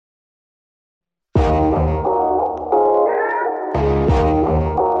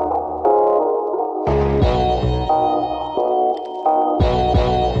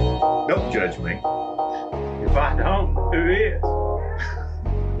judge me. If I don't, who is?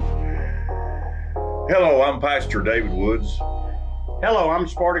 Hello, I'm Pastor David Woods. Hello, I'm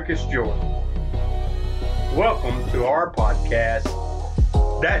Spartacus Jordan. Welcome to our podcast,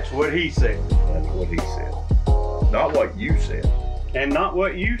 That's What He Said. That's what he said. Not what you said, And not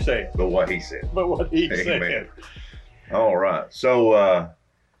what you said, but what he said. but what he Amen. said. All right. So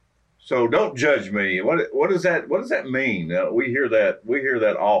don't judge me. What does that mean? We hear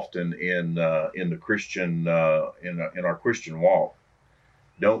that often in the Christian in our Christian walk.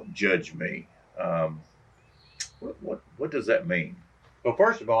 Don't judge me. What does that mean? Well,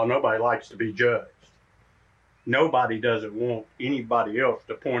 first of all, nobody likes to be judged. Nobody doesn't want anybody else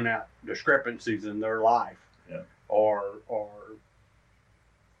to point out discrepancies in their life, Yeah. or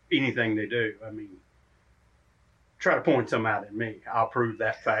anything they do. I mean, try to point some out at me. I'll prove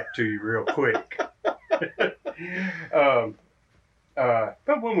that fact to you real quick. But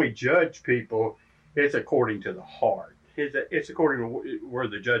when we judge people, it's according to the heart. It's according to where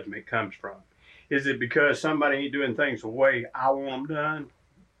the judgment comes from. Is it because somebody ain't doing things the way I want them done?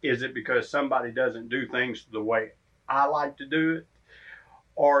 Is it because somebody doesn't do things the way I like to do it?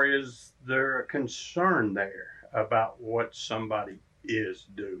 Or is there a concern there about what somebody is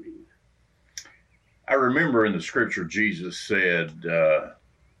doing? I remember in the scripture Jesus said,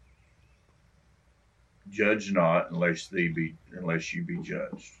 "Judge not unless you be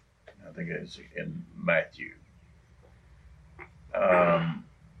judged." I think it's in Matthew.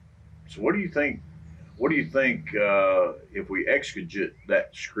 So what do you think? What do you think if we exegete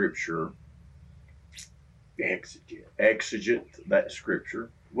that scripture? Exegete that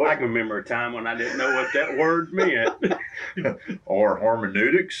scripture. I can remember a time when I didn't know what that word meant. Or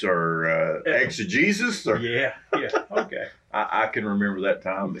hermeneutics, or exegesis, or Yeah, okay. I can remember that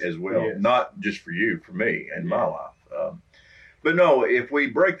time as well. Yes. Not just for you, for me and my life. But no, if we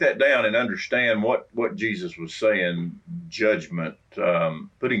break that down and understand what Jesus was saying, judgment,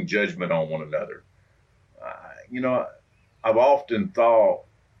 putting judgment on one another. I've often thought,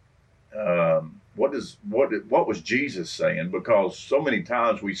 what was Jesus saying? Because so many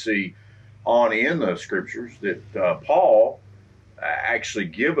times we see on in the scriptures that Paul actually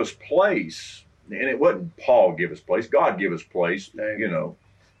give us place, and it wasn't Paul give us place, God give us place, in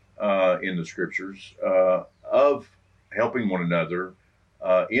the scriptures of helping one another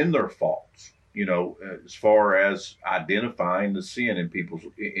in their faults, as far as identifying the sin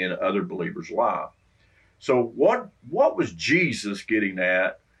in other believers' life. So what was Jesus getting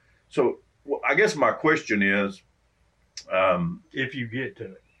at? So I guess my question is, If you get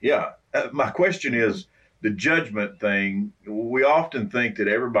to it. yeah, my question is the judgment thing. We often think that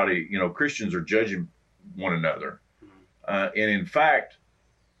everybody, Christians are judging one another, and in fact,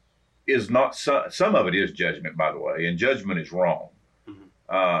 is not some of it is judgment, by the way, and judgment is wrong.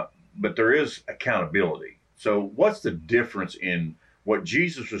 But there is accountability. So what's the difference in what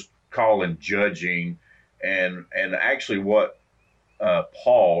Jesus was calling judging and actually what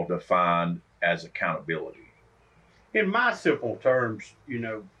Paul defined as accountability? In my simple terms,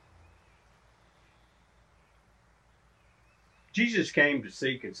 Jesus came to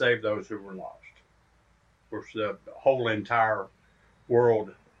seek and save those who were lost. Of course, the whole entire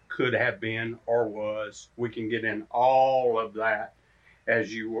world could have been or was. We can get in all of that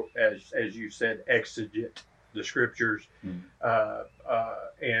as you said, exegete the scriptures,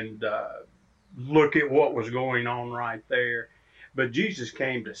 and look at what was going on right there. But Jesus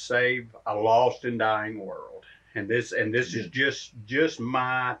came to save a lost and dying world, and this is just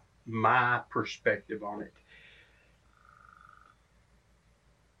my perspective on it.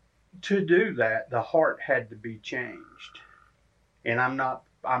 To do that, the heart had to be changed, and I'm not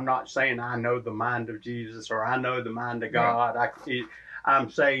saying I know the mind of Jesus or I know the mind of God.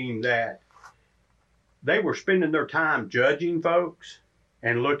 I'm saying that they were spending their time judging folks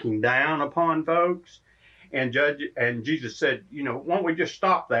and looking down upon folks, and Jesus said, why don't we just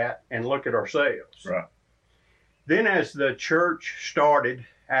stop that and look at ourselves? Right. Then as the church started,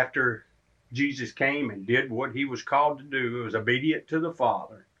 after Jesus came and did what he was called to do, it was obedient to the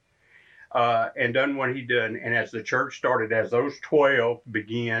Father, and done what he done. And as the church started, as those 12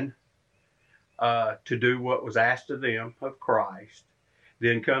 began to do what was asked of them of Christ,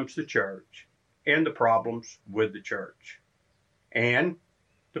 then comes the church and the problems with the church and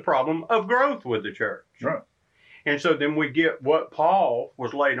the problem of growth with the church. Right. And so then we get what Paul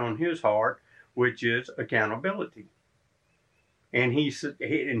was laid on his heart, which is accountability. And he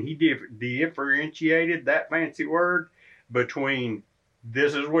differentiated that fancy word between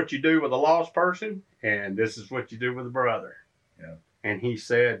this is what you do with a lost person and this is what you do with a brother. Yeah. And he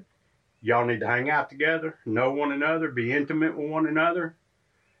said, y'all need to hang out together, know one another, be intimate with one another,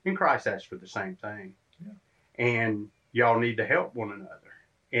 And Christ asked for the same thing. Yeah. And y'all need to help one another.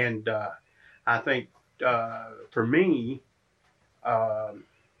 And I think for me,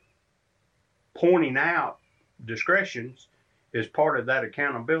 pointing out discretions is part of that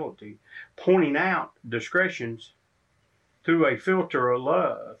accountability. Pointing out discretions through a filter of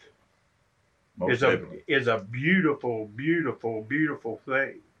love Most is a beautiful, beautiful, beautiful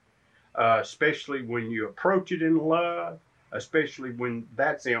thing. Especially when you approach it in love, especially when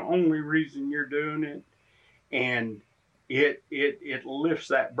that's the only reason you're doing it, and it lifts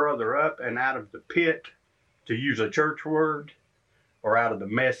that brother up and out of the pit, to use a church word, or out of the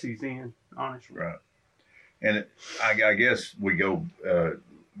mess he's in, honestly. Right. And I guess we go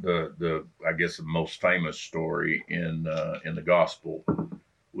the most famous story in the gospel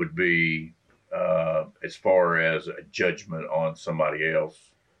would be as far as a judgment on somebody else,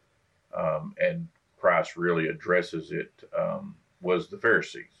 and Christ really addresses it, was the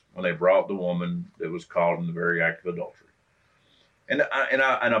Pharisees when they brought the woman that was caught in the very act of adultery. And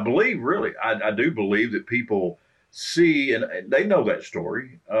I believe, really, I do believe that people see, and they know that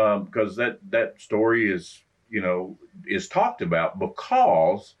story, because that story is talked about,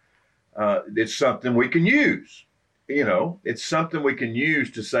 because it's something we can use. It's something we can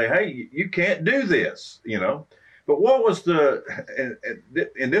use to say, hey, you can't do this. But what was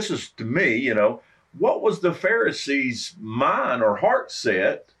and this is to me, what was the Pharisees' mind or heart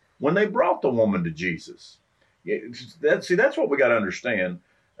set when they brought the woman to Jesus? That's what we got to understand.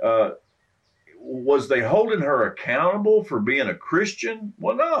 Was they holding her accountable for being a Christian?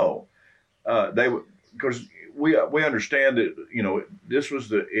 Well, no. Because we understand that this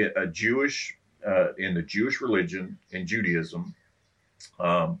was a Jewish in the Jewish religion, in Judaism,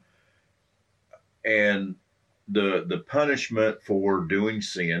 and the punishment for doing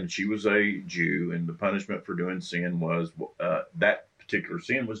sin. She was a Jew, and the punishment for doing sin was that particular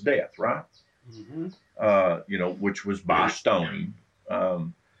sin was death, right? Mm-hmm. Which was by stoning.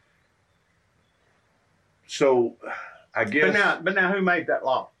 So I guess. But now, who made that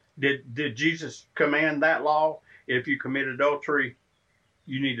law? Did Jesus command that law? If you commit adultery,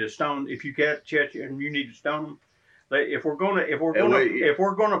 you need to stone. If you catch and you need to stone them. If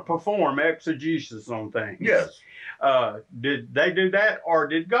we're gonna perform exegesis on things, yes. Did they do that, or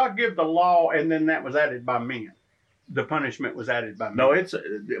did God give the law and then that was added by men? The punishment was added by men. No,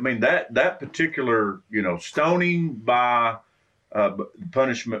 that particular stoning by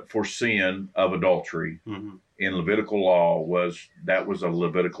punishment for sin of adultery, mm-hmm. in Levitical law was a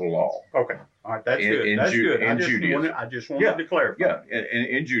Levitical law. Okay, all right, that's good. That's good. In Judaism, I just wanted to clarify. Yeah,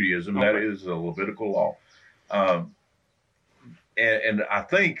 in Judaism, okay. That is a Levitical law. And I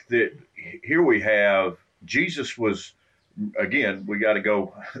think that here we have Jesus was, again, we got to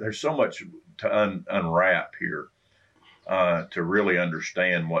go. There's so much to unwrap here to really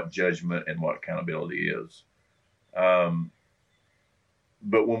understand what judgment and what accountability is. But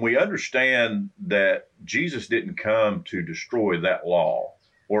when we understand that Jesus didn't come to destroy that law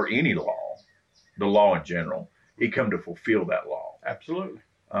or any law, the law in general, he come to fulfill that law. Absolutely.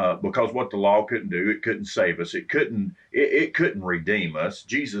 Because what the law couldn't do, it couldn't save us. It couldn't redeem us.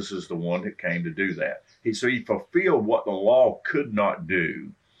 Jesus is the one that came to do that. So he fulfilled what the law could not do.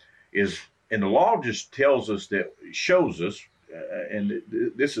 And the law just tells us that, shows us, and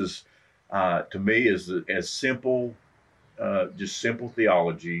this is, to me, is as simple, just simple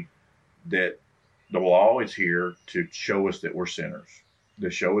theology, that the law is here to show us that we're sinners,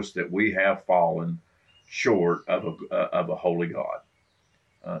 to show us that we have fallen short of a holy God.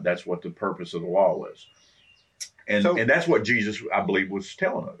 That's what the purpose of the law was. And that's what Jesus, I believe, was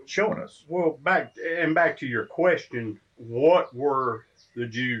showing us. Well, back to your question, what were the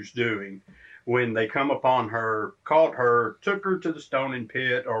Jews doing when they come upon her, caught her, took her to the stoning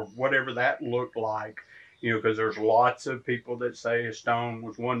pit, or whatever that looked like? Because there's lots of people that say a stone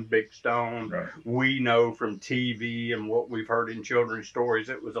was one big stone. Right. We know from TV and what we've heard in children's stories,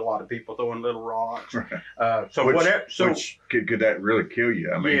 it was a lot of people throwing little rocks. Right. Which could that really kill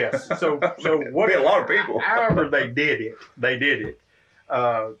you? I mean, yes. So what? A lot of people. However, they did it.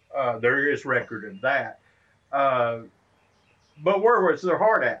 There is record of that. But where was their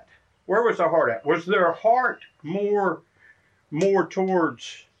heart at? Where was their heart at? Was their heart more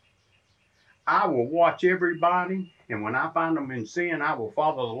towards, I will watch everybody, and when I find them in sin, I will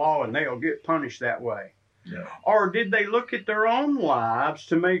follow the law, and they'll get punished that way? Yeah. Or did they look at their own lives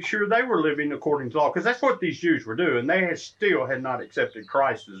to make sure they were living according to law? Because that's what these Jews were doing. They still had not accepted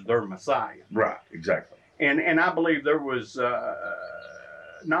Christ as their Messiah. Right, exactly. And I believe there was,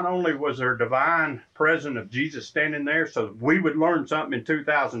 not only was there divine presence of Jesus standing there so we would learn something in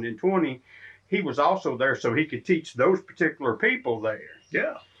 2020, he was also there so he could teach those particular people there.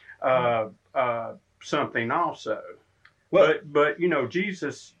 Yeah. something also. Well, But you know,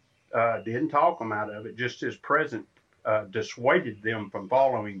 Jesus didn't talk them out of it. Just his presence dissuaded them from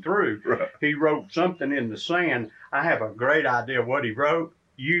following through. right. He wrote something in the sand. I have a great idea what he wrote.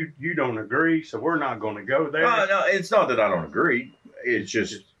 You don't agree, so we're not going to go there. No, it's not that I don't agree. It's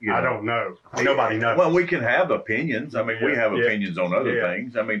just, I don't know. Nobody knows. Well, we can have opinions. I mean, we have Yeah. opinions on other Yeah.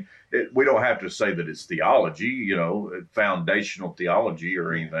 things. I mean, we don't have to say that it's theology, you know, foundational theology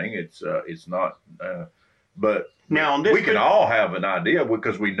or anything. It's not. But Now, on this we can all have an idea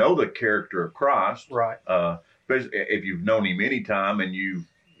because we know the character of Christ. right. But if you've known him any time and you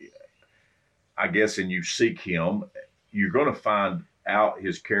seek him, you're going to find out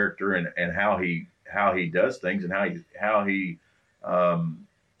his character and how he does things and how he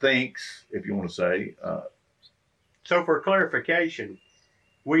thinks, if you want to say. So for clarification,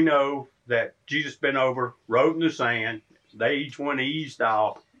 we know that Jesus been over, wrote in the sand. They each one eased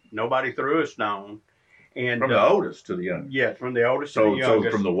off. Nobody threw a stone. And From the oldest to the youngest. yeah, from the oldest to So the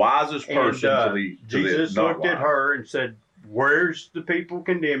youngest. from the wisest person to the Jesus not looked at wise. her and said, "Where's the people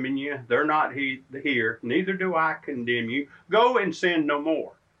condemning you? They're not here. Neither do I condemn you. Go and sin no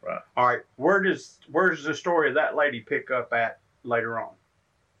more." Right. All right. Where's the story of that lady pick up at later on?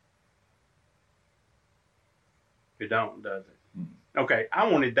 It don't, does it? Okay. I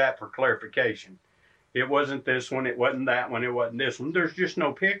wanted that for clarification. It wasn't this one. It wasn't that one. It wasn't this one. There's just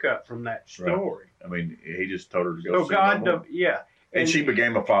no pickup from that story. I mean, he just told her to go. So sin God, no more. yeah. And she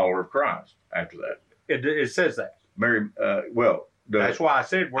became a follower of Christ after that. It says that. Mary, That's why I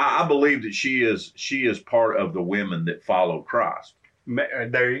said. I believe that she is part of the women that follow Christ.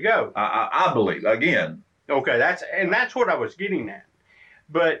 There you go. I believe again. Okay, that's what I was getting at.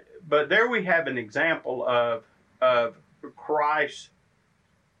 But there we have an example of Christ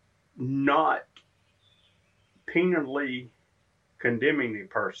not penally condemning a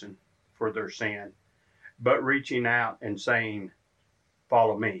person for their sin, but reaching out and saying,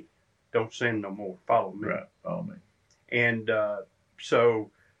 "Follow me. Don't sin no more. Follow me." Right, follow me. And so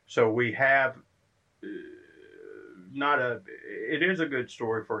we have it is a good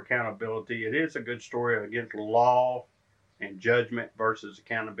story for accountability. It is a good story against law and judgment versus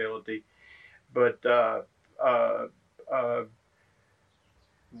accountability. But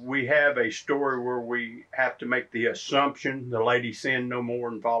we have a story where we have to make the assumption the lady sinned no more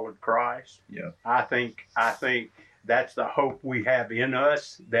and followed Christ. Yeah. I think that's the hope we have in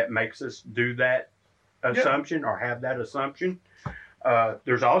us that makes us do that assumption or have that assumption.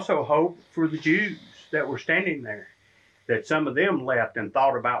 There's also hope for the Jews that were standing there, that some of them left and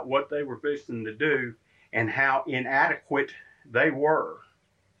thought about what they were fixing to do and how inadequate they were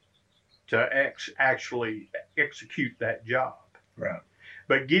to actually execute that job. Right.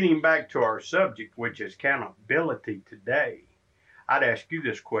 But getting back to our subject, which is accountability today, I'd ask you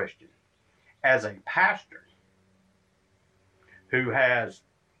this question. As a pastor who has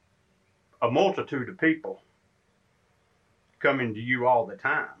a multitude of people coming to you all the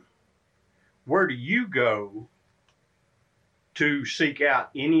time, where do you go to seek out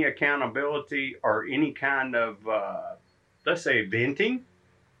any accountability or any kind of, let's say, venting,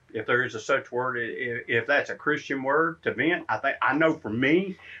 if there is a such word, if that's a Christian word, to vent? I know for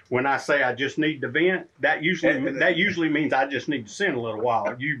me, when I say I just need to vent, that usually means I just need to sin a little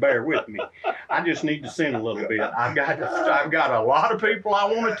while. You bear with me. I just need to sin a little bit. I've got a lot of people I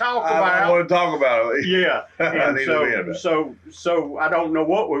want to talk about. I want to talk about it. Yeah, and need to vent. so I don't know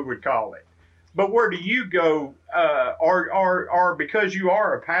what we would call it. But where do you go, or because you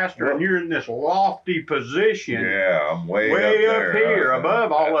are a pastor and you're in this lofty position, Yeah, I'm way up here,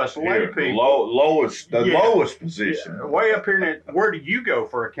 above all us lay people, lowest position. way up here, where do you go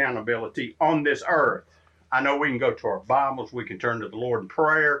for accountability on this earth? I know we can go to our Bibles, we can turn to the Lord in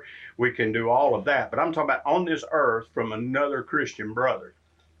prayer, we can do all of that, but I'm talking about on this earth from another Christian brother.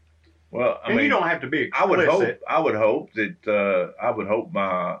 Well, I mean, you don't have to be explicit. I would hope that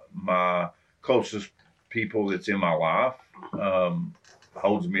my closest people that's in my life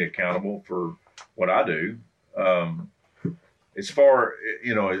holds me accountable for what I do. As far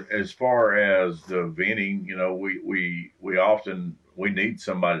as the venting, we often need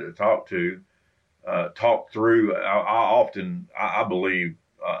somebody to talk to, talk through. I believe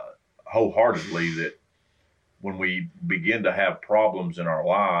wholeheartedly that when we begin to have problems in our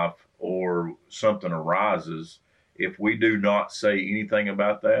life or something arises, if we do not say anything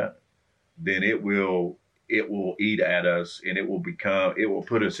about that, then it will eat at us and it will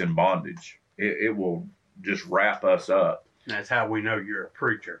put us in bondage. It will just wrap us up. That's how we know you're a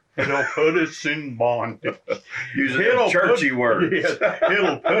preacher. It'll put us in bondage. Using churchy words. Yes,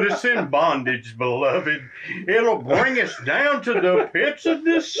 it'll put us in bondage, beloved. It'll bring us down to the pits of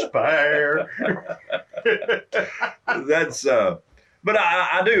despair. That's but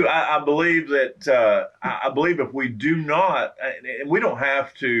I do I believe that I believe if we do not, and we don't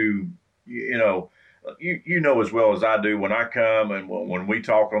have to, you know as well as I do, when I come and when we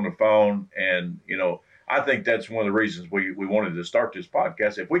talk on the phone, and I think that's one of the reasons we wanted to start this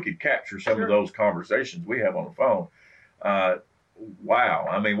podcast. If we could capture some of those conversations we have on the phone, wow!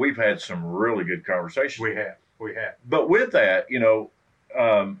 I mean, we've had some really good conversations. We have. But with that,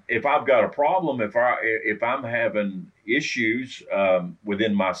 if I've got a problem, if I'm having issues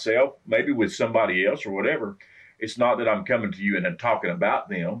within myself, maybe with somebody else or whatever, it's not that I'm coming to you and I'm talking about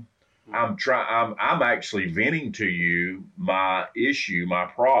them. I'm actually venting to you my issue, my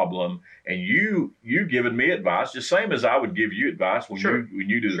problem, and you giving me advice, the same as I would give you advice when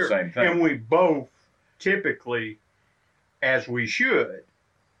you do the same thing. And we both typically, as we should,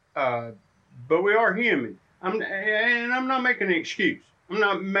 but we are human. I'm not making an excuse. I'm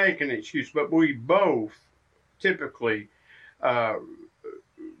not making an excuse, but we both typically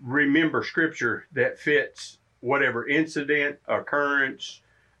remember scripture that fits whatever incident, occurrence,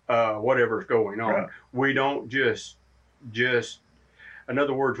 whatever's going on. Right. We don't just, in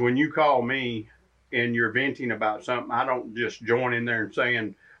other words, when you call me and you're venting about something, I don't just join in there and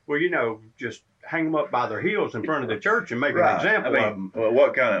saying, well, just hang them up by their heels in front of the church and make an example of them. Well,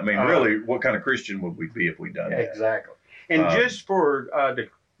 what kind of Christian would we be if we done that? Exactly. And just for the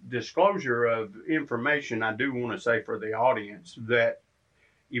disclosure of information, I do want to say for the audience that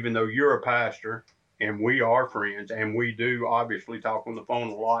even though you're a pastor and we are friends and we do obviously talk on the phone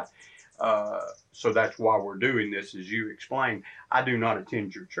a lot, so that's why we're doing this, as you explained, I do not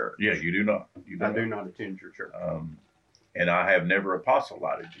attend your church. Yeah, you do not. I do not attend your church. And I have never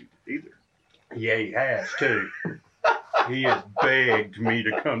apostolated you either. Yeah, he has too. He has begged me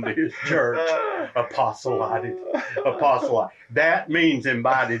to come to his church. Apostolated. That means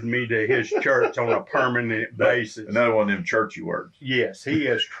invited me to his church on a permanent basis. Another one of them churchy words. Yes, he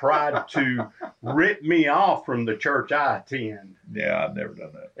has tried to rip me off from the church I attend. Yeah, I've never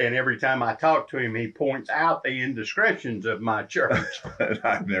done that. And every time I talk to him, he points out the indiscretions of my church.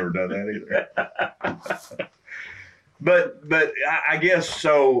 I've never done that either. But I guess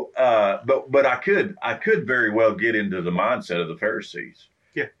so. But I could very well get into the mindset of the Pharisees.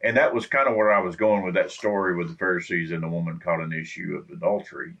 Yeah. And that was kind of where I was going with that story with the Pharisees and the woman caught an issue of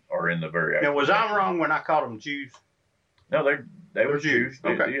adultery, or in the very act. Now, was I wrong when I called them Jews? No, they were Jews.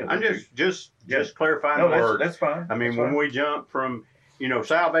 Okay. Yeah, I'm just clarifying the words. That's fine. I mean, that's when fine. we jump from,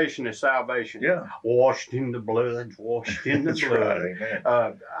 salvation is salvation. Yeah. Washed in the blood, washed in the That's blood. right.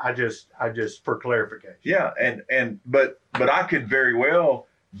 Amen. I just for clarification. Yeah, but I could very well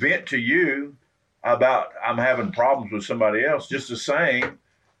vent to you about I'm having problems with somebody else, just the same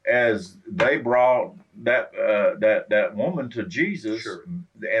as they brought that woman to Jesus. Sure.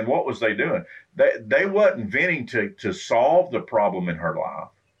 And what was they doing? They wasn't venting to solve the problem in her life.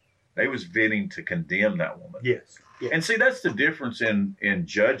 They was venting to condemn that woman. Yes. Yeah. And see, that's the difference in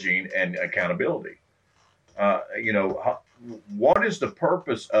judging and accountability. What is the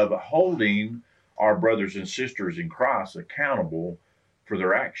purpose of holding our brothers and sisters in Christ accountable for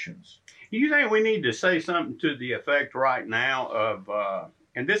their actions? You think we need to say something to the effect right now of,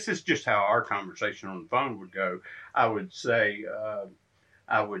 and this is just how our conversation on the phone would go. I would say,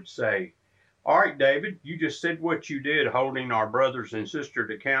 all right, David, you just said what you did, holding our brothers and sisters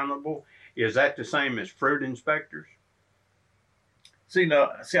accountable. Is that the same as fruit inspectors?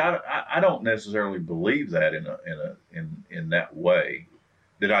 I don't necessarily believe that in that way.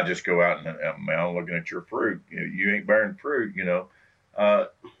 That I just go out and I'm looking at your fruit. You ain't bearing fruit,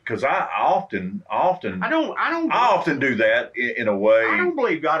 because I often do that in a way. I don't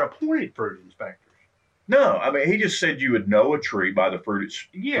believe God appointed fruit inspectors. No, I mean, he just said you would know a tree by the fruit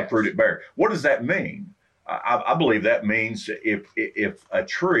it bears. What does that mean? I believe that means if a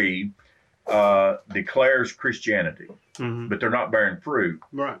tree declares Christianity, mm-hmm. but they're not bearing fruit,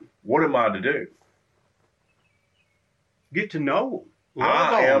 right? What am I to do? Get to know them.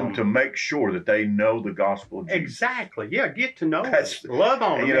 I am to make sure that they know the gospel of Jesus. Exactly. Yeah, get to know them. Love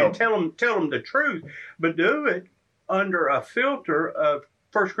on them and tell them the truth, but do it under a filter of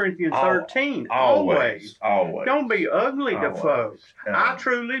 1 Corinthians 13. Always. Don't be ugly to folks. I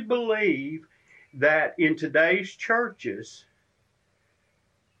truly believe that in today's churches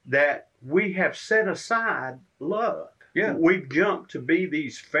that we have set aside love. Yeah. We've jumped to be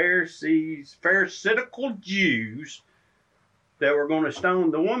these Pharisaical Jews that were going to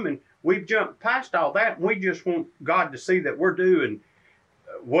stone the woman, we've jumped past all that, and we just want God to see that we're doing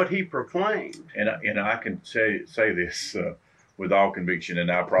what He proclaimed. And I can say this with all conviction,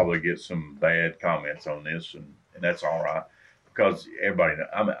 and I'll probably get some bad comments on this, and that's all right, because everybody knows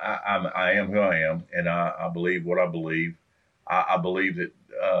I am who I am, and I believe what I believe. I believe that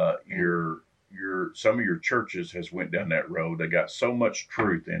some of your churches has went down that road. They got so much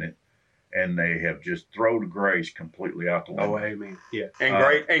truth in it, and they have just thrown grace completely out the window. Oh, amen. Yeah,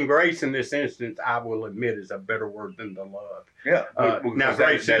 and grace in this instance, I will admit, is a better word than the love. Yeah. Now,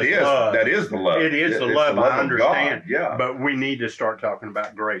 grace that is love. That is the love. It is the love. I understand. Yeah. But we need to start talking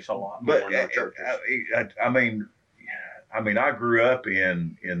about grace a lot more in our churches. I mean, I grew up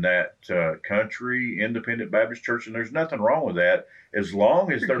in that country independent Baptist church, and there's nothing wrong with that as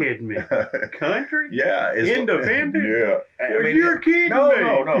long as You're they're kidding me. Country? Yeah, Independent? Yeah, You're kidding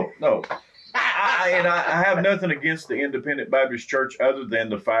me. No. I have nothing against the independent Baptist church other than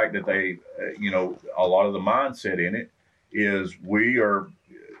the fact that they, a lot of the mindset in it is we're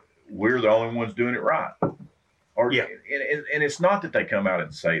the only ones doing it right. Or yeah. And it's not that they come out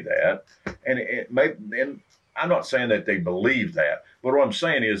and say that, and I'm not saying that they believe that, but what I'm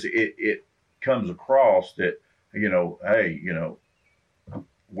saying is it comes across that, hey,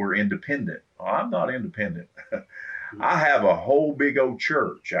 we're independent. Well, I'm not independent. I have a whole big old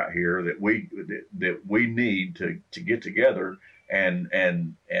church out here that we need to get together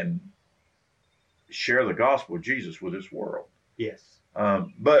and share the gospel of Jesus with this world. Yes.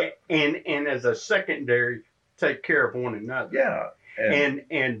 But and as a secondary, take care of one another. Yeah.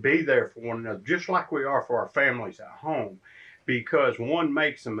 And be there for one another, just like we are for our families at home. Because one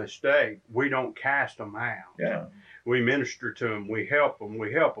makes a mistake, we don't cast them out. Yeah. We minister to them, we help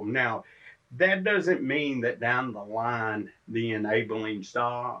them. Now, that doesn't mean that down the line the enabling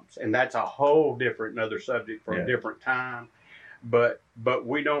stops, and that's a whole different another subject for a different time. But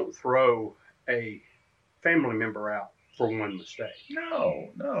we don't throw a family member out for one mistake.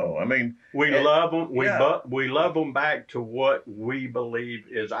 No. I mean, we love them. We love them back to what we believe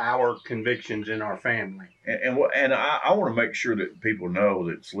is our convictions in our family. And I want to make sure that people know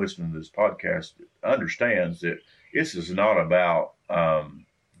that's listening to this podcast understands that this is not about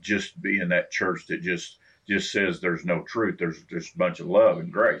just being that church that just says there's no truth. There's just a bunch of love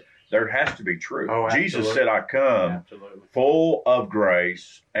and grace. There has to be truth. Oh, Jesus said, I come full of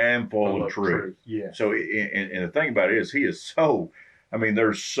grace and full of truth. Yeah. So, and the thing about it is, he is so,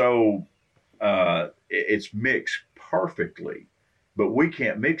 there's so, it's mixed perfectly, but we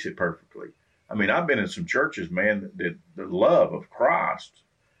can't mix it perfectly. I've been in some churches, man, that the love of Christ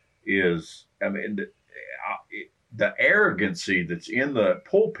is, the arrogancy that's in the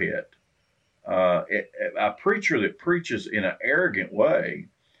pulpit, a preacher that preaches in an arrogant way,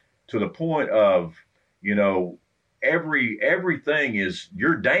 to the point of, everything is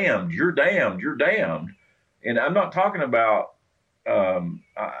you're damned. And I'm not talking about a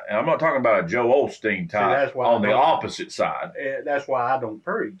Joel Osteen type on the opposite side. That's why I don't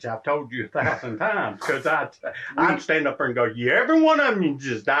preach. I've told you 1,000 times, because I'd stand up there and go, every one of them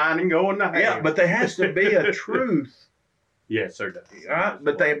just dying and going to hell. Yeah, but there has to be a truth. Yes, sir. Right?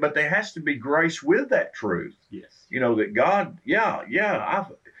 But there has to be grace with that truth. Yes. That God,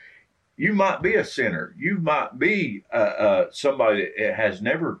 you might be a sinner. You might be somebody that has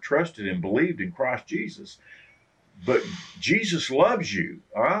never trusted and believed in Christ Jesus. But Jesus loves you,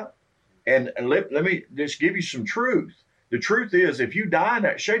 all right? And let me just give you some truth. The truth is, if you die in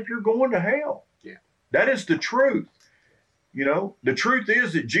that shape, you're going to hell. Yeah. That is the truth. The truth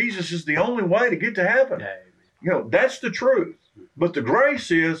is that Jesus is the only way to get to heaven. Yeah. That's the truth. But the grace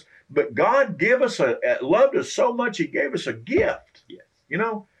is, but God loved us so much, he gave us a gift. Yes.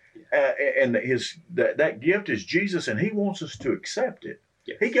 And that gift is Jesus, and he wants us to accept it.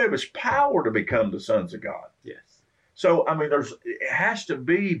 Yes. He gave us power to become the sons of God. Yes. So, it has to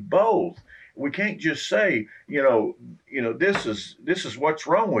be both. We can't just say, this is what's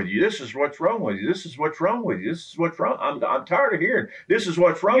wrong with you. This is what's wrong with you. This is what's wrong with you. This is what's wrong. I'm tired of hearing this is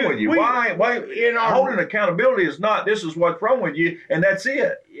what's wrong with you. Why holding accountability is not this is what's wrong with you, and that's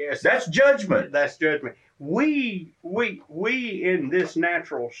it. Yes. That's judgment. That's judgment. We in this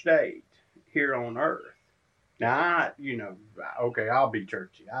natural state here on earth. Now, I'll be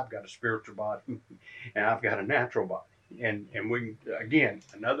churchy. I've got a spiritual body and I've got a natural body. And we, again,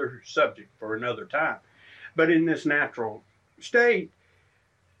 another subject for another time. But in this natural state,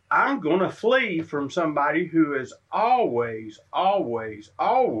 I'm going to flee from somebody who is always, always,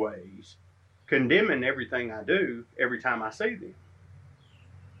 always condemning everything I do every time I see them.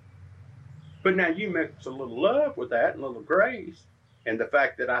 But now you mix a little love with that and a little grace, and the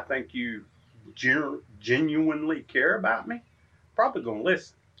fact that I think you genuinely care about me, probably going to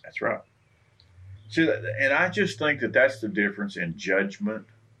listen. That's right. See, and I just think that that's the difference in judgment,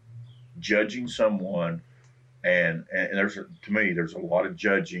 judging someone, and to me, there's a lot of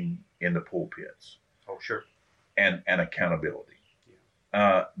judging in the pulpits Oh, sure. and accountability.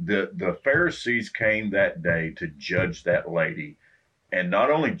 The Pharisees came that day to judge that lady, and not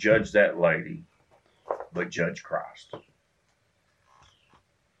only judge that lady, but judge Christ.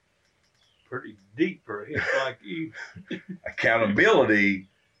 Pretty deep for a hit like you. Accountability,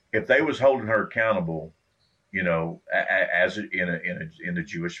 if they was holding her accountable, as in the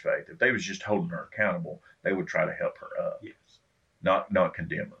Jewish faith, if they was just holding her accountable, they would try to help her up, Yes. not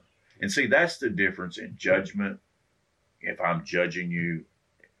condemn her. And see, that's the difference in judgment. If I'm judging you,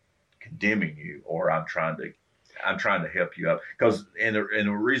 condemning you, or I'm trying to help you up, because and the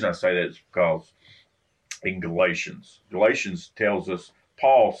reason I say that is because in Galatians tells us,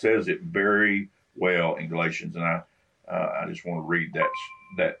 Paul says it very well in Galatians, and I just want to read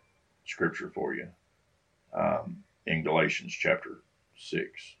that scripture for you. In Galatians chapter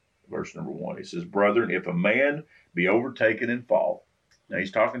 6, verse number 1, he says, "Brethren, if a man be overtaken in fault," now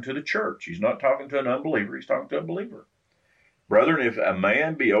he's talking to the church. He's not talking to an unbeliever. He's talking to a believer. "Brethren, if a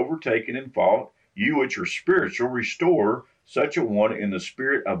man be overtaken in fault, you which are spiritual, restore such a one in the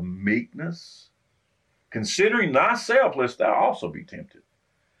spirit of meekness, considering thyself, lest thou also be tempted."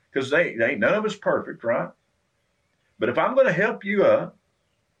 Because they ain't none of us perfect, right? But if I'm going to help you up,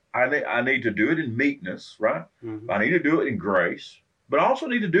 I need to do it in meekness, right? Mm-hmm. I need to do it in grace, but I also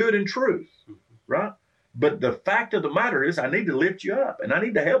need to do it in truth, right? But the fact of the matter is, I need to lift you up, and I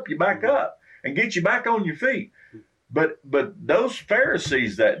need to help you back up and get you back on your feet. But those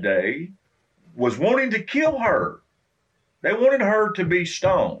Pharisees that day was wanting to kill her. They wanted her to be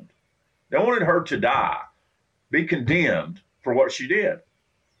stoned. They wanted her to die, be condemned for what she did.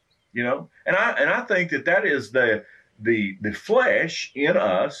 And I think that is the flesh in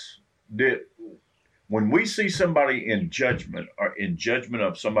us, that when we see somebody in judgment or in judgment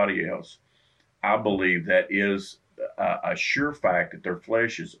of somebody else, I believe that is a sure fact that their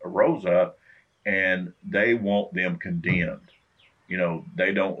flesh rose up and they want them condemned.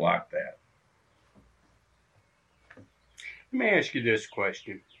 They don't like that. Let me ask you this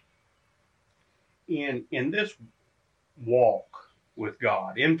question. In this walk with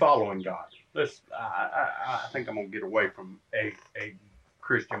God, in following God, I think I'm going to get away from a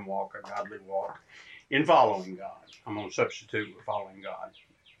Christian walk, a godly walk. In following God, I'm going to substitute with following God,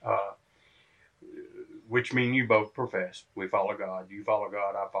 which mean you both profess. We follow God. You follow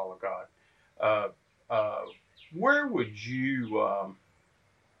God. I follow God. Where would you...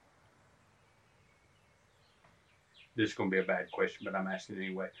 this is going to be a bad question, but I'm asking it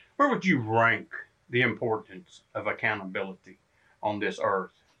anyway. Where would you rank the importance of accountability on this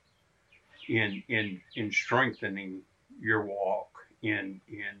earth in strengthening your walk, in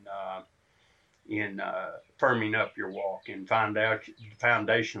firming up your walk, in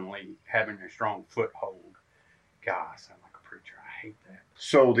foundationally having a strong foothold? God, I sound like a preacher. I hate that.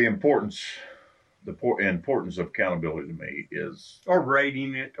 So the importance of accountability to me is, or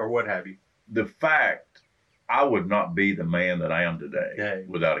rating it, or what have you, the fact I would not be the man that I am today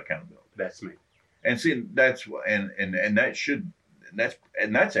without accountability. That's me. And see, that's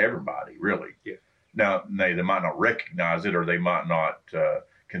everybody, really. Yeah. Now, they might not recognize it, or they might not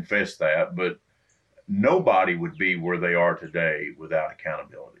confess that, but nobody would be where they are today without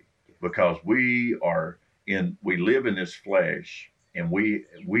accountability, because we live in this flesh, and we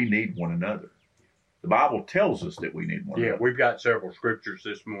need one another. The Bible tells us that we need one another. Yeah, we've got several scriptures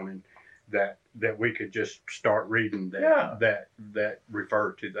this morning that we could just start reading that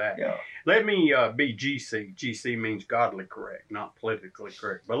refer to that. Yeah. Let me be GC. GC means godly correct, not politically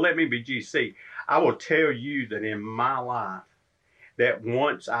correct. But let me be GC. I will tell you that in my life, that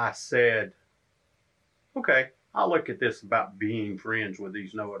once I said, okay, I'll look at this about being friends with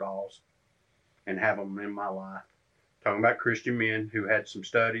these know-it-alls and have them in my life. Talking about Christian men who had some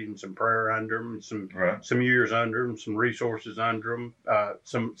study and some prayer under them, and some years under them, some resources under them,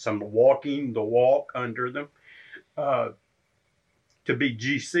 some walking the walk under them. To be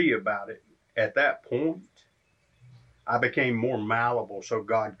GC about it, at that point, I became more malleable so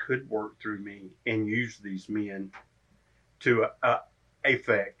God could work through me and use these men to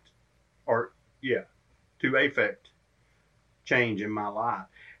affect change in my life.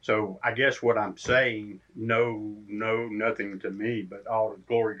 So I guess what I'm saying, no, nothing to me, but all the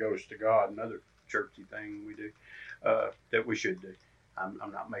glory goes to God. Another churchy thing we do, that we should do. I'm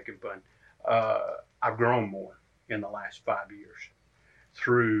not making fun. I've grown more in the last 5 years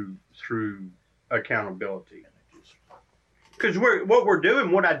through accountability. Because what we're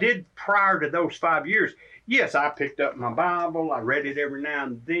doing, what I did prior to those 5 years, yes, I picked up my Bible. I read it every now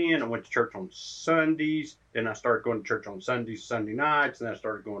and then. I went to church on Sundays. Then I started going to church on Sundays, Sunday nights. And I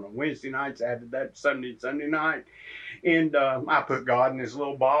started going on Wednesday nights. Added that Sunday night. And I put God in his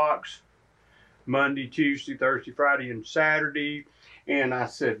little box Monday, Tuesday, Thursday, Friday, and Saturday. And I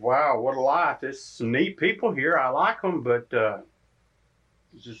said, wow, what a life. There's some neat people here. I like them, but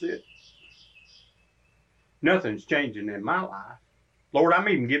this is it. Nothing's changing in my life. Lord, I'm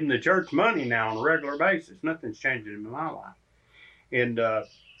even giving the church money now on a regular basis. Nothing's changing in my life. And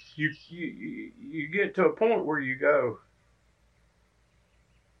you get to a point where you go,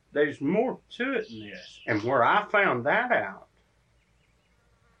 there's more to it than this. And where I found that out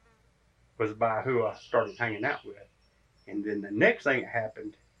was by who I started hanging out with. And then the next thing that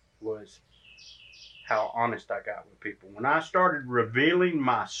happened was how honest I got with people. When I started revealing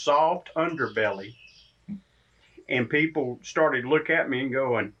my soft underbelly, and people started to look at me and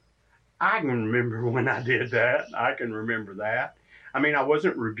going, I can remember when I did that. I can remember that. I mean, I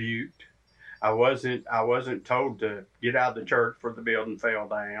wasn't rebuked. I wasn't told to get out of the church for the building fell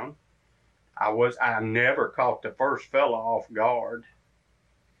down. I never caught the first fella off guard.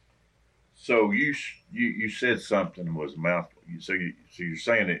 So you said something was a mouthful. So you're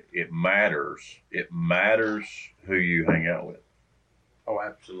saying it matters. It matters who you hang out with. Oh,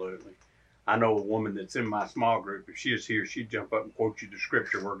 absolutely. I know a woman that's in my small group. If she was here, she'd jump up and quote you the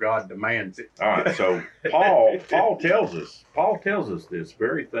scripture where God demands it. All right. So Paul tells us this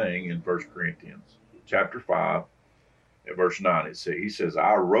very thing in 1 Corinthians chapter 5 at verse 9. He says,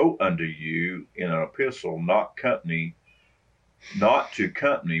 I wrote unto you in an epistle not to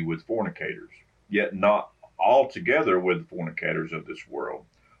company with fornicators, yet not altogether with fornicators of this world,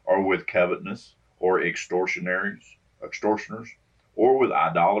 or with covetousness, or extortioners, or with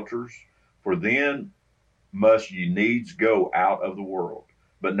idolaters, for then must ye needs go out of the world.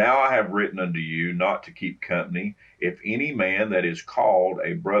 But now I have written unto you not to keep company, if any man that is called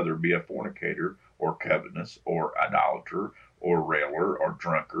a brother be a fornicator, or covetous, or idolater, or railer, or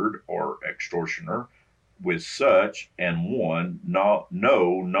drunkard, or extortioner, with such and one not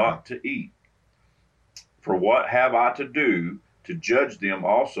to eat. For what have I to do to judge them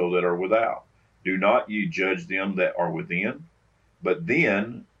also that are without? Do not ye judge them that are within? But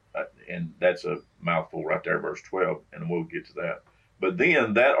then, and that's a mouthful right there, verse 12, and we'll get to that. But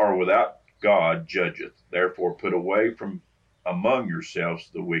then that are without God judgeth. Therefore put away from among yourselves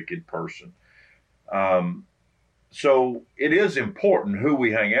the wicked person. So it is important who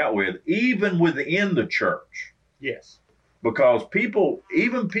we hang out with, even within the church. Yes. Because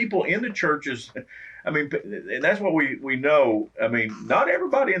even people in the churches, I mean, and that's what we know. I mean, not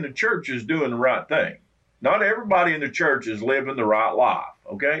everybody in the church is doing the right thing. Not everybody in the church is living the right life.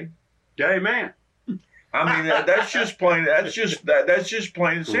 Okay. Amen. I mean, that's just plain. That's just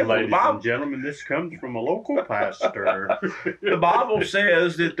plain and simple. Ladies and gentlemen, this comes from a local pastor. The Bible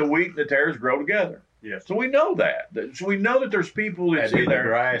says that the wheat and the tares grow together. Yes. So we know that. So we know that there's people that's in there. The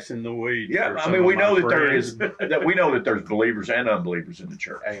grass and the weeds. Yeah, I mean, we know that there is. That we know that there's believers and unbelievers in the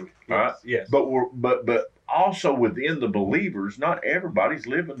church. Yes, right? Yes. But also within the believers, not everybody's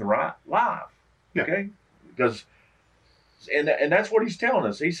living the right life. Yeah. Okay. Because, and that's what he's telling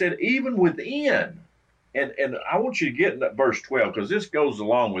us. He said, even within, and I want you to get in that verse 12, because this goes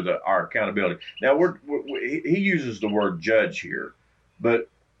along with our accountability. Now he uses the word judge here, but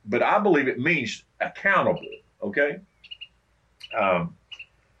I believe it means accountable. Okay.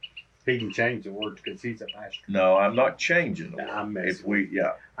 He can change the words because he's a pastor. No, I'm not changing the word. I'm messing.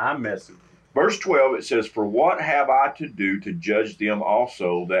 I'm messing. Verse 12, it says, "For what have I to do to judge them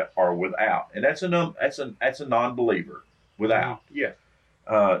also that are without?" And that's a non-believer. Without. Yes.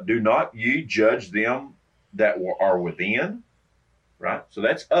 Do not ye judge them that are within? Right. So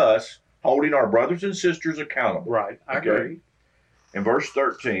that's us holding our brothers and sisters accountable. Right. I agree. In verse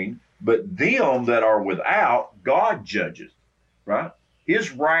 13, but them that are without, God judges. Right.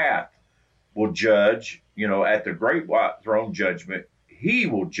 His wrath will judge. At the great white throne judgment, He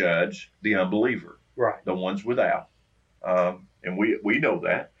will judge the unbeliever, right? The ones without, and we know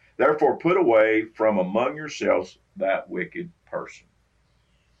that. Therefore, put away from among yourselves that wicked person.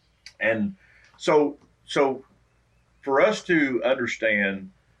 And so for us to understand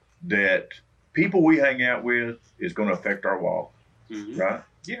that people we hang out with is going to affect our walk, right?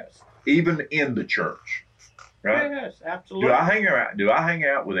 Yes. Even in the church, right? Yes, absolutely. Do I hang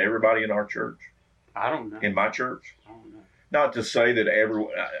out with everybody in our church? I don't know. In my church? I don't know. Not to say that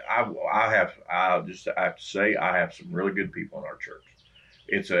everyone. I have to say I have some really good people in our church.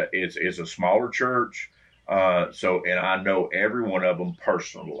 It's a smaller church, and I know every one of them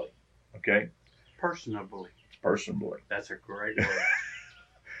personally. Okay. Personally. personally. That's a great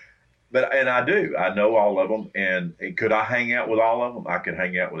word. And I do. I know all of them. And could I hang out with all of them? I could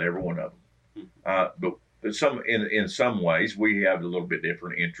hang out with every one of them. But in some ways, we have a little bit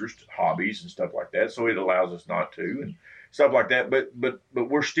different interests, hobbies, and stuff like that. So it allows us not to and stuff like that. But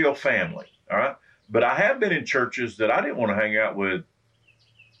we're still family. All right. But I have been in churches that I didn't want to hang out with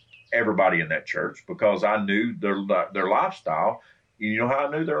everybody in that church because I knew their lifestyle. You know how I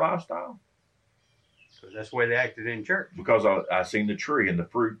knew their lifestyle? Because that's the way they acted in church. Because I seen the tree, and the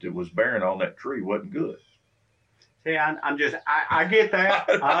fruit that was bearing on that tree wasn't good. See, I get that.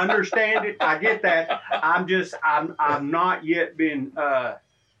 I understand it. I get that. I'm not yet been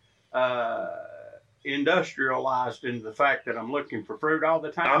industrialized into the fact that I'm looking for fruit all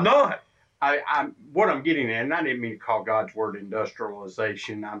the time. I'm not. I'm what I'm getting at, and I didn't mean to call God's word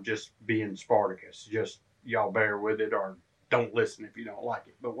industrialization. I'm just being Spartacus. Just y'all bear with it, or don't listen if you don't like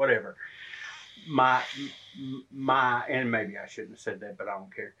it. But whatever. My, and maybe I shouldn't have said that, but I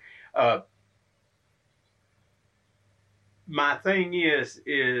don't care. My thing is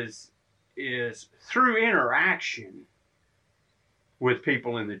through interaction with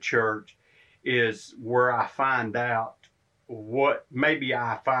people in the church is where I find out what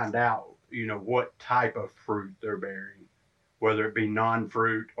type of fruit they're bearing, whether it be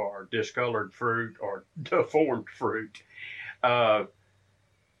non-fruit or discolored fruit or deformed fruit.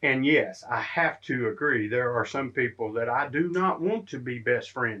 And yes, I have to agree, there are some people that I do not want to be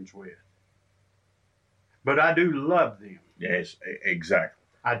best friends with, but I do love them. Yes, exactly.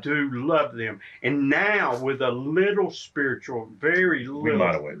 I do love them. And now with a little spiritual, very little. We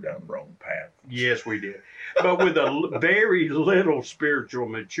might have went down the wrong path. Yes, we did. But with a very little spiritual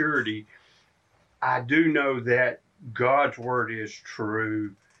maturity, I do know that God's word is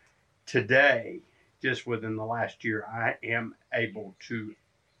true. Today, just within the last year, I am able to,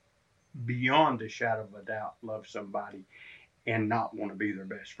 beyond a shadow of a doubt, love somebody and not want to be their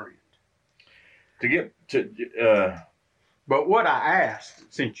best friend. But what I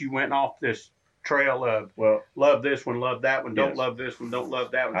asked, since you went off this trail of, love this one, love that one, don't love this one, don't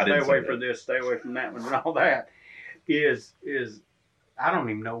love that one, stay away from this, stay away from that one, and all that, is I don't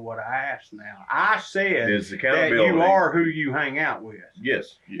even know what I asked now. I said that you are who you hang out with.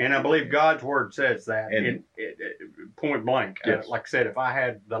 Yes. And I believe God's word says that point blank. Yes. Like I said, if I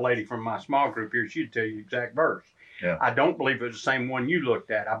had the lady from my small group here, she'd tell you the exact verse. Yeah. I don't believe it's the same one you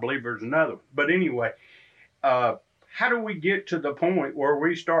looked at. I believe there's another one. But anyway, how do we get to the point where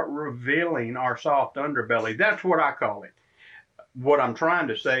we start revealing our soft underbelly? That's what I call it. What I'm trying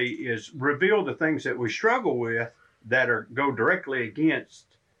to say is reveal the things that we struggle with that go directly against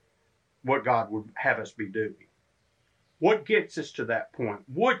what God would have us be doing. What gets us to that point?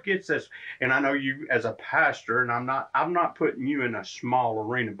 What gets us? And I know you as a pastor, and I'm not putting you in a small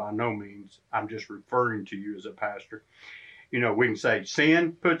arena by no means. I'm just referring to you as a pastor. You know, we can say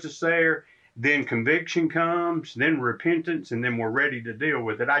sin puts us there, then conviction comes, then repentance, and then we're ready to deal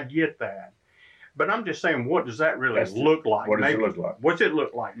with it. I get that. But I'm just saying, what does that really look like? What does it look like? What's it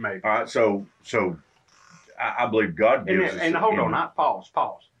look like, maybe? All right, so I believe God gives us. And hold on, not pause.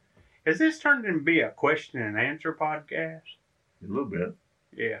 Has this turned into be a question and answer podcast? A little bit.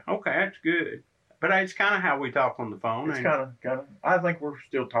 Yeah. Okay, that's good. But it's kind of how we talk on the phone. It's kind of. I think we're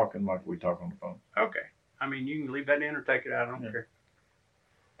still talking like we talk on the phone. Okay. I mean, you can leave that in or take it out. I don't care.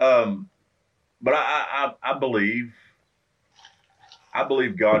 But I believe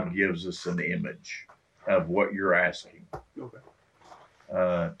God gives us an image of what you're asking. Okay.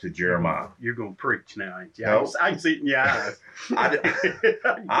 To Jeremiah. You're going to preach now, ain't you? No. I can see it in your eyes.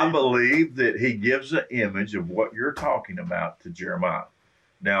 I believe that he gives an image of what you're talking about to Jeremiah.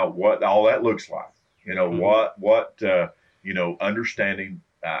 Now, what all that looks like, understanding,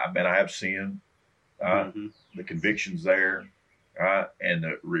 I have sin, the convictions there, and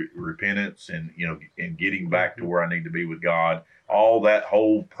the repentance and, and getting back to where I need to be with God, all that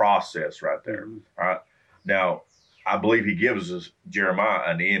whole process right there. Right. Now, I believe he gives us, Jeremiah,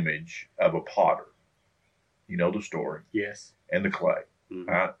 an image of a potter. You know the story. Yes. And the clay.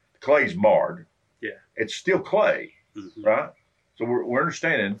 Right? The clay's marred. Yeah. It's still clay. Right? So we're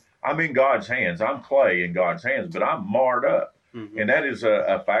understanding, I'm in God's hands. I'm clay in God's hands, but I'm marred up. And that is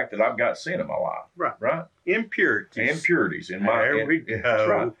a fact that I've got sin in my life. Right. Right? Impurities in my There we go. That's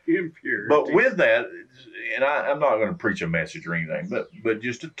right. Impurities. But with that, and I'm not going to preach a message or anything, but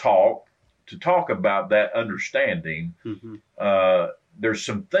just to talk about that understanding, there's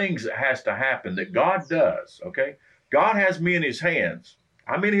some things that has to happen that God does, okay? God has me in his hands.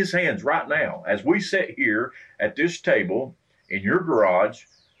 I'm in his hands right now. As we sit here at this table in your garage,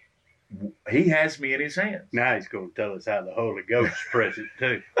 he has me in his hands. Now he's going to tell us how the Holy Ghost is present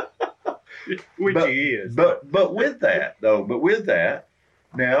too. Which but, he is. But with that,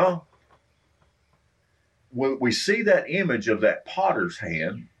 now when we see that image of that potter's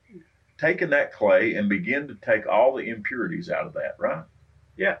hand taking that clay and begin to take all the impurities out of that, right?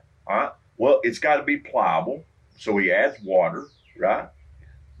 Yeah. All right. Well, it's got to be pliable. So he adds water, right?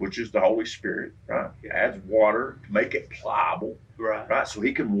 Which is the Holy Spirit, right? He adds water to make it pliable, right? So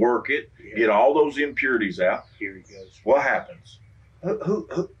he can work it, get all those impurities out. Here he goes. What happens?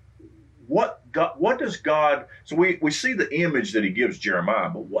 What does God? So we see the image that he gives Jeremiah,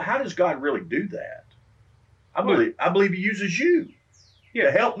 but how does God really do that? I believe he uses you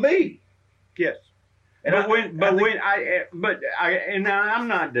to help me. Yes. And I'm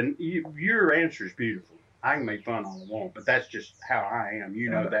not. Your answer is beautiful. I can make fun all I want, but that's just how I am.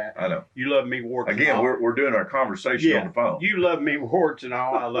 You know that. I know. You love me warts Again, and all. we're doing our conversation on the phone. You love me warts and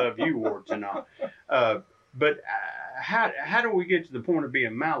all. I love you warts and all. But how do we get to the point of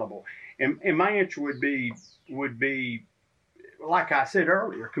being malleable? And my answer would be like I said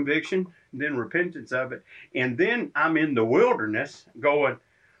earlier, conviction, then repentance of it, and then I'm in the wilderness going,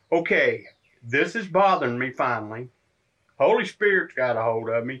 okay, this is bothering me finally. Holy Spirit's got a hold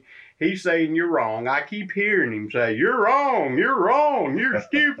of me. He's saying you're wrong. I keep hearing him say, you're wrong, you're wrong, you're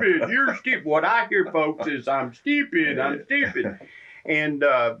stupid, you're stupid. What I hear, folks, is I'm stupid, I'm stupid. And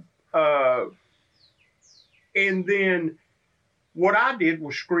then what I did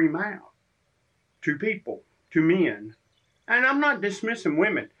was scream out to people, to men. And I'm not dismissing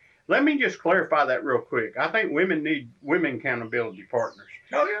women. Let me just clarify that real quick. I think women need women accountability partners.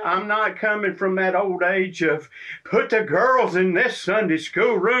 Oh, yeah. I'm not coming from that old age of put the girls in this Sunday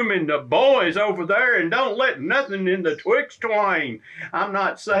school room and the boys over there and don't let nothing in the twixt twain. I'm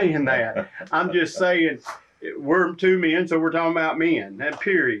not saying that. I'm just saying we're two men, so we're talking about men, that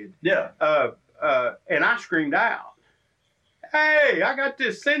period. Yeah. And I screamed out, hey, I got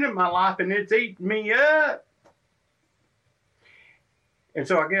this sin in my life and it's eating me up. And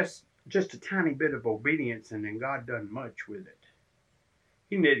so I guess just a tiny bit of obedience and then God done much with it.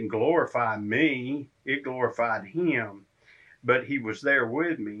 He didn't glorify me, it glorified him, but he was there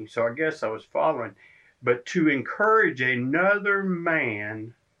with me, so I guess I was following. But to encourage another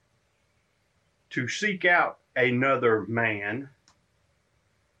man to seek out another man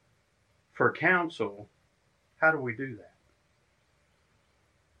for counsel, how do we do that?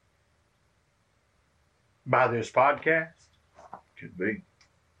 By this podcast? Could be.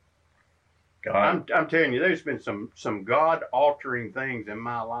 God. I'm telling you, there's been some God-altering things in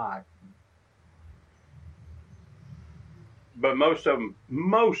my life. But most of them,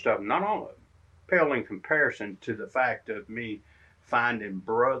 not all of them, pale in comparison to the fact of me finding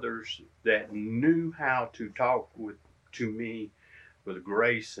brothers that knew how to talk to me with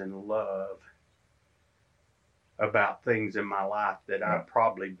grace and love about things in my life that I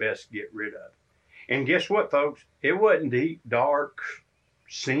probably best get rid of. And guess what, folks? It wasn't deep, dark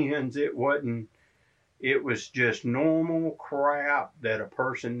sins. It was just normal crap that a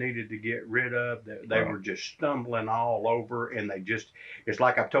person needed to get rid of, that they were just stumbling all over, and it's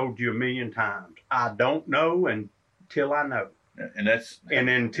like I've told you a million times, I don't know until I know. And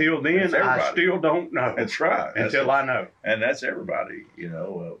until then, I still don't know. That's right. I know. And that's everybody,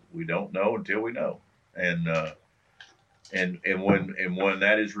 we don't know until we know. And when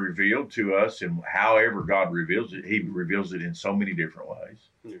that is revealed to us, and however God reveals it, he reveals it in so many different ways.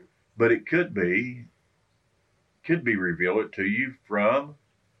 Yeah. But it could be revealed to you from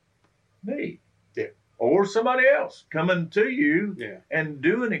me. Yeah. Or somebody else coming to you and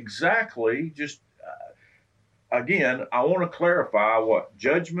doing exactly just, again, I want to clarify what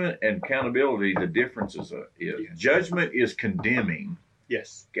judgment and accountability, the differences is. Yeah. Judgment is condemning.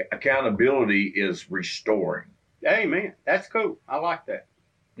 Yes. Accountability is restoring. Amen. That's cool. I like that.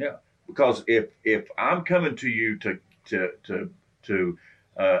 Yeah, because if I'm coming to you to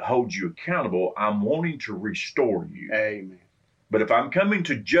hold you accountable, I'm wanting to restore you. Amen. But if I'm coming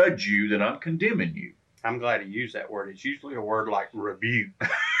to judge you, then I'm condemning you. I'm glad he used that word. It's usually a word like rebuke.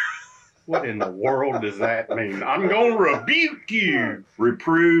 What in the world does that mean? I'm going to rebuke you.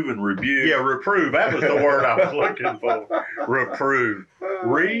 Reprove and rebuke. Yeah, reprove. That was the word I was looking for. Reprove.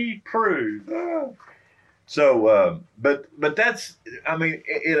 Reprove. So, but that's, I mean,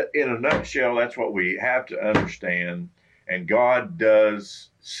 in a nutshell, that's what we have to understand. And God does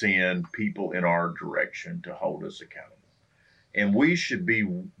send people in our direction to hold us accountable. And we should be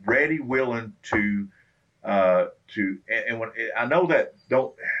ready, willing to and when I know that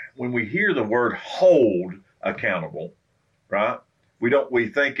when we hear the word hold accountable, right? We're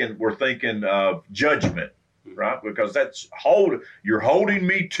thinking of judgment, right? Because you're holding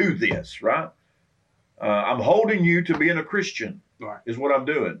me to this, right? I'm holding you to being a Christian, right, is what I'm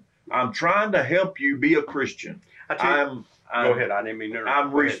doing. I'm trying to help you be a Christian. Go ahead. I didn't mean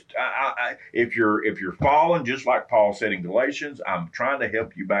to. If you're falling, just like Paul said in Galatians, I'm trying to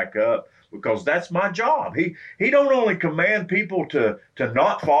help you back up because that's my job. He don't only command people to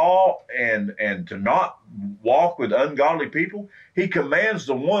not fall and to not walk with ungodly people. He commands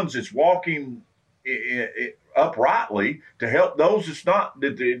the ones that's walking uprightly to help those that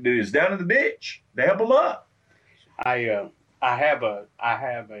is down in the ditch, to help them up. I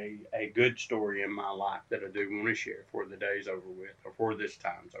have a good story in my life that I do want to share before the day's over with, or before this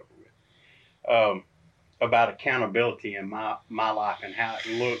time's over with, about accountability in my life and how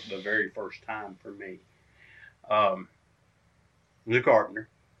it looked the very first time for me. I was a carpenter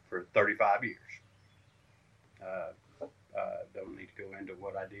for 35 years. Don't need to go into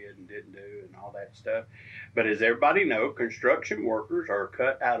what I did and didn't do and all that stuff. But as everybody knows, construction workers are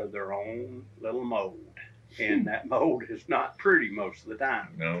cut out of their own little mold. And that mold is not pretty most of the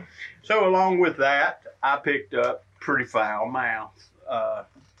time. No. So along with that, I picked up pretty foul mouth.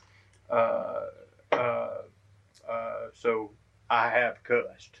 So I have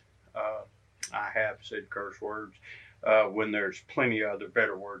cussed. I have said curse words when there's plenty of other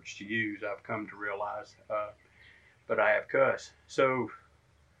better words to use, I've come to realize. But I have cussed. So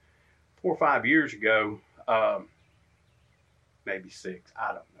 4 or 5 years ago, maybe 6, I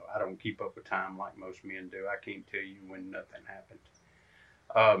don't know. I don't keep up with time like most men do. I can't tell you when nothing happened.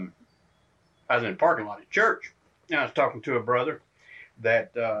 I was in the parking lot at church, and I was talking to a brother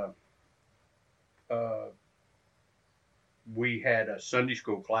that we had a Sunday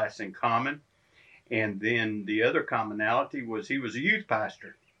school class in common, and then the other commonality was he was a youth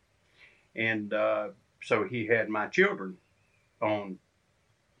pastor, and so he had my children on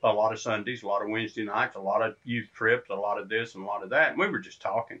a lot of Sundays, a lot of Wednesday nights, a lot of youth trips, a lot of this and a lot of that. And we were just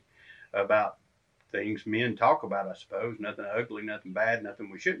talking about things men talk about, I suppose. Nothing ugly, nothing bad, nothing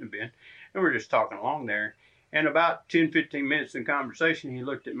we shouldn't have been. And we were just talking along there. And about 10, 15 minutes in conversation, he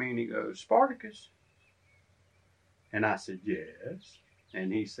looked at me and he goes, "Spartacus?" And I said, "Yes."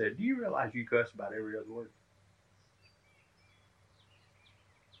 And he said, "Do you realize you cuss about every other word?"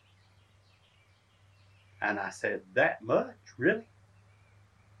 And I said, "That much? Really?"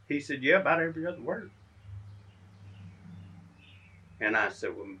 He said, "Yeah, about every other word." And I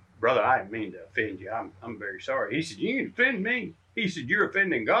said, "Well, brother, I didn't mean to offend you. I'm very sorry." He said, "You ain't offend me." He said, "You're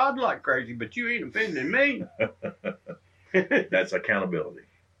offending God like crazy, but you ain't offending me." That's accountability.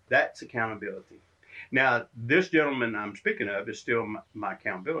 That's accountability. Now, this gentleman I'm speaking of is still my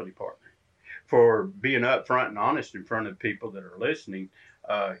accountability partner. For being upfront and honest in front of people that are listening,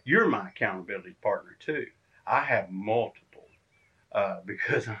 you're my accountability partner too. I have multiple.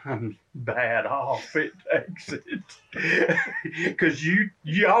 Because I'm bad off, it takes it. Because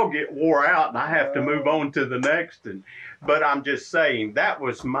y'all get wore out and I have to move on to the next. But I'm just saying, that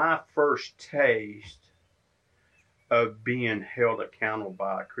was my first taste of being held accountable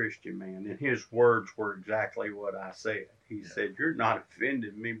by a Christian man. And his words were exactly what I said. He said, "You're not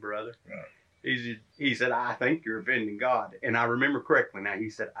offending me, brother." Right. He said, "I think you're offending God." And I remember correctly now, he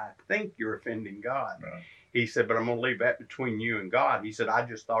said, "I think you're offending God." Right. He said, "But I'm going to leave that between you and God." He said, "I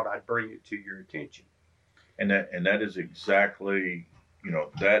just thought I'd bring it to your attention." And that is exactly,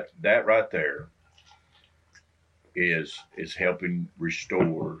 that right there is helping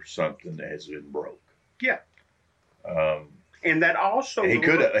restore something that has been broke. Yeah. And that also he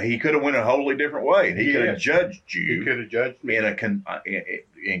could have went a wholly different way. He could have judged you. He could have judged me and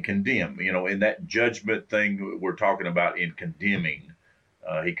condemned. In that judgment thing we're talking about in condemning.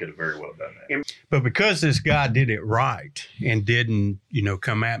 He could have very well done that. But because this guy did it right and didn't,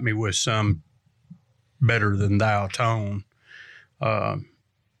 come at me with some better than thou tone,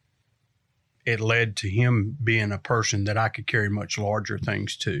 it led to him being a person that I could carry much larger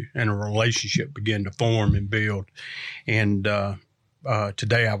things to, and a relationship began to form and build. And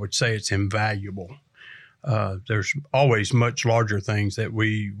today I would say it's invaluable. There's always much larger things that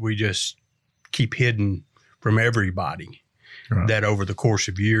we just keep hidden from everybody. Right. That over the course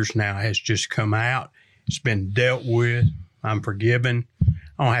of years now has just come out. It's been dealt with. I'm forgiven.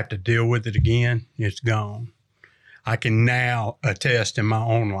 I don't have to deal with it again. It's gone. I can now attest in my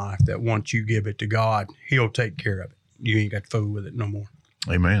own life that once you give it to God, He'll take care of it. You ain't got to fool with it no more.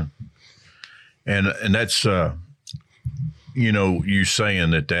 Amen. And that's, you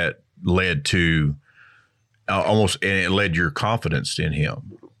saying that led to almost, and it led your confidence in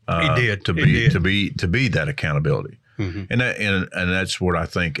Him. It did. To be that accountability. Mm-hmm. And that's what I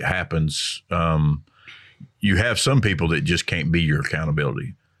think happens. You have some people that just can't be your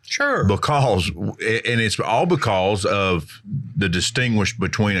accountability. Sure. And it's all because of the distinguish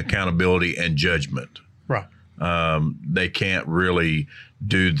between accountability and judgment. Right. They can't really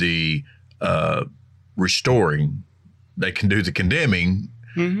do the restoring. They can do the condemning.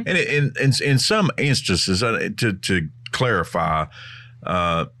 And in some instances, to clarify,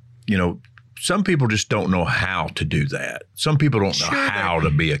 some people just don't know how to do that. Some people don't know how to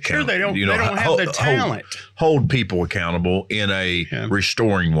be accountable. Sure, they don't have the talent. Hold people accountable in a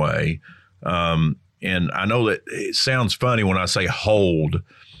restoring way. And I know that it sounds funny when I say hold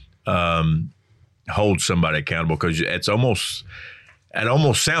somebody accountable, because it almost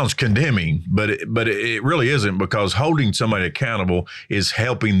sounds condemning, but it really isn't, because holding somebody accountable is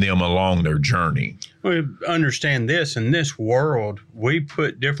helping them along their journey. We understand this. In this world, we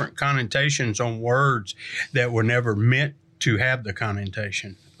put different connotations on words that were never meant to have the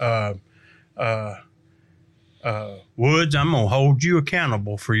connotation. Woods, I'm going to hold you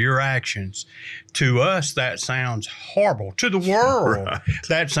accountable for your actions. To us, that sounds horrible. To the world,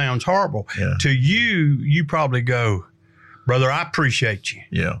 that sounds horrible. Yeah. To you, you probably go, brother, I appreciate you.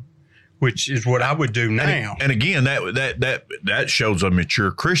 Yeah. Which is what I would do now. And again, that shows a mature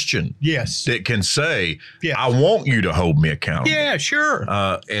Christian. Yes. That can say, Yes. I want you to hold me accountable. Yeah, sure.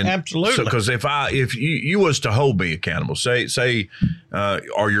 And absolutely. So, because if you was to hold me accountable, say,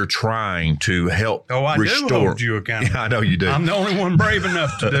 or you're trying to help restore. Do hold you accountable. Yeah, I know you do. I'm the only one brave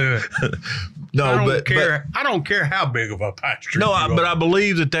enough to do it. No, I don't care how big of a pastor. No, but I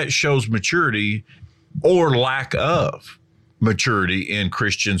believe that shows maturity or lack of maturity in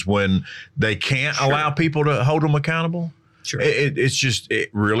Christians when they can't allow people to hold them accountable. Sure. It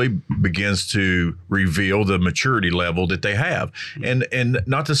really begins to reveal the maturity level that they have. And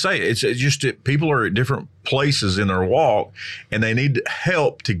not to say it's just that people are at different places in their walk, and they need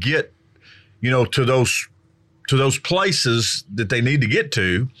help to get, to those places that they need to get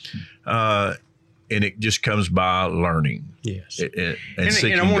to. And it just comes by learning. Yes. And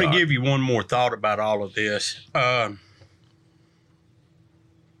I want to give you one more thought about all of this.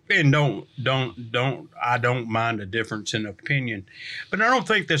 And I don't mind a difference in opinion, but I don't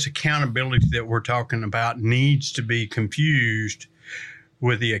think this accountability that we're talking about needs to be confused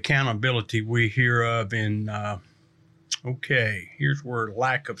with the accountability we hear of in, here's where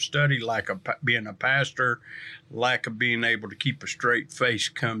lack of study, lack of being a pastor, lack of being able to keep a straight face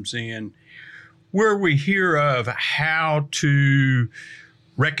comes in, where we hear of how to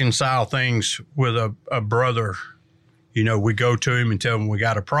reconcile things with a brother. We go to him and tell him we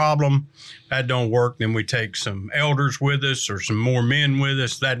got a problem. That don't work. Then we take some elders with us or some more men with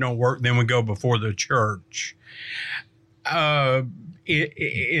us. That don't work. Then we go before the church.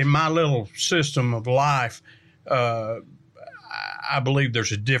 In my little system of life, I believe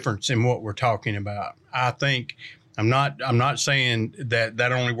there's a difference in what we're talking about. I think I'm not saying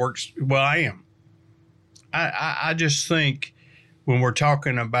that only works. Well, I am. I just think when we're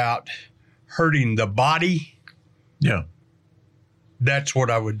talking about hurting the body, yeah, that's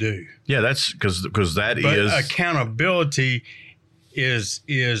what I would do. Yeah, that's because that but is accountability is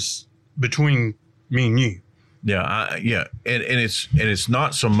between me and you. Yeah, and it's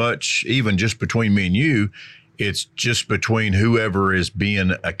not so much even just between me and you. It's just between whoever is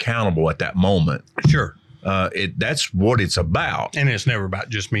being accountable at that moment. Sure. That's what it's about. And it's never about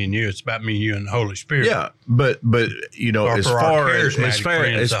just me and you. It's about me, you, and the Holy Spirit. Yeah, but as far as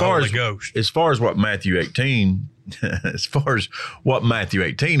what Matthew 18, as far as what Matthew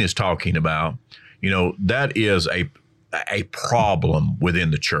 18 is talking about, that is a problem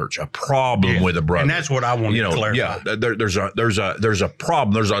within the church, a problem with a brother, and that's what I want to clarify. Yeah, there's a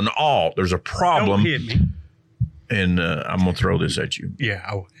problem. There's an alt. There's a problem. Don't hit me. And I'm gonna throw this at you.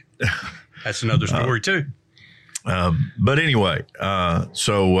 Yeah, that's another story too. But anyway,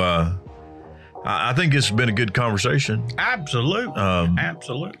 so I think it's been a good conversation. Absolutely.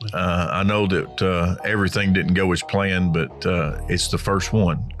 Absolutely. I know that everything didn't go as planned, but it's the first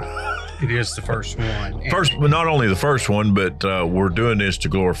one. It is the first one. But not only the first one, but we're doing this to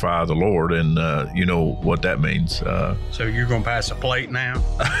glorify the Lord, and you know what that means. So you're going to pass a plate now?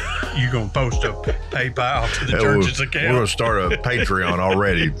 You're going to post a PayPal to the church's account? We're going to start a Patreon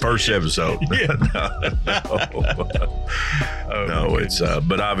already. First episode. No, it's.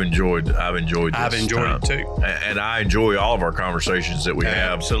 But I've enjoyed this. I've enjoyed it too, and I enjoy all of our conversations that we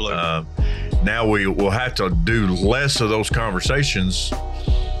have. Absolutely. Now we will have to do less of those conversations.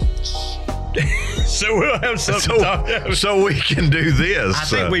 So we'll have something to talk about. So we can do this. I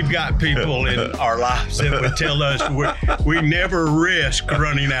think we've got people in our lives that would tell us we never risk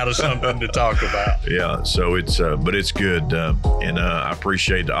running out of something to talk about. Yeah, so it's but it's good, and I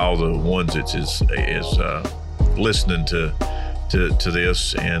appreciate all the ones that is listening to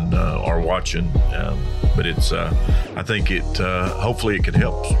this and are watching. But it's I think it hopefully it can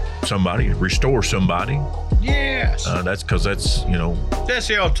help somebody, restore somebody. Yes. That's because that's That's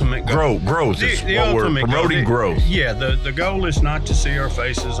the ultimate goal. growth is The what we're ultimate goal. promoting. Growth. Yeah, the goal is not to see our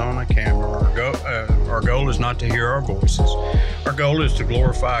faces on a camera. Our goal is not to hear our voices. Our goal is to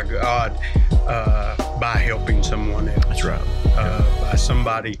glorify God by helping someone else. That's right. By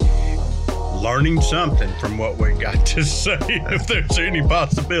somebody learning something from what we got to say, if there's any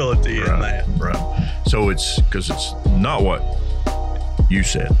possibility in that. Right. So it's because it's not what you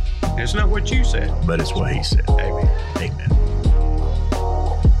said, It's not what you said. but it's what he said. Amen. Amen.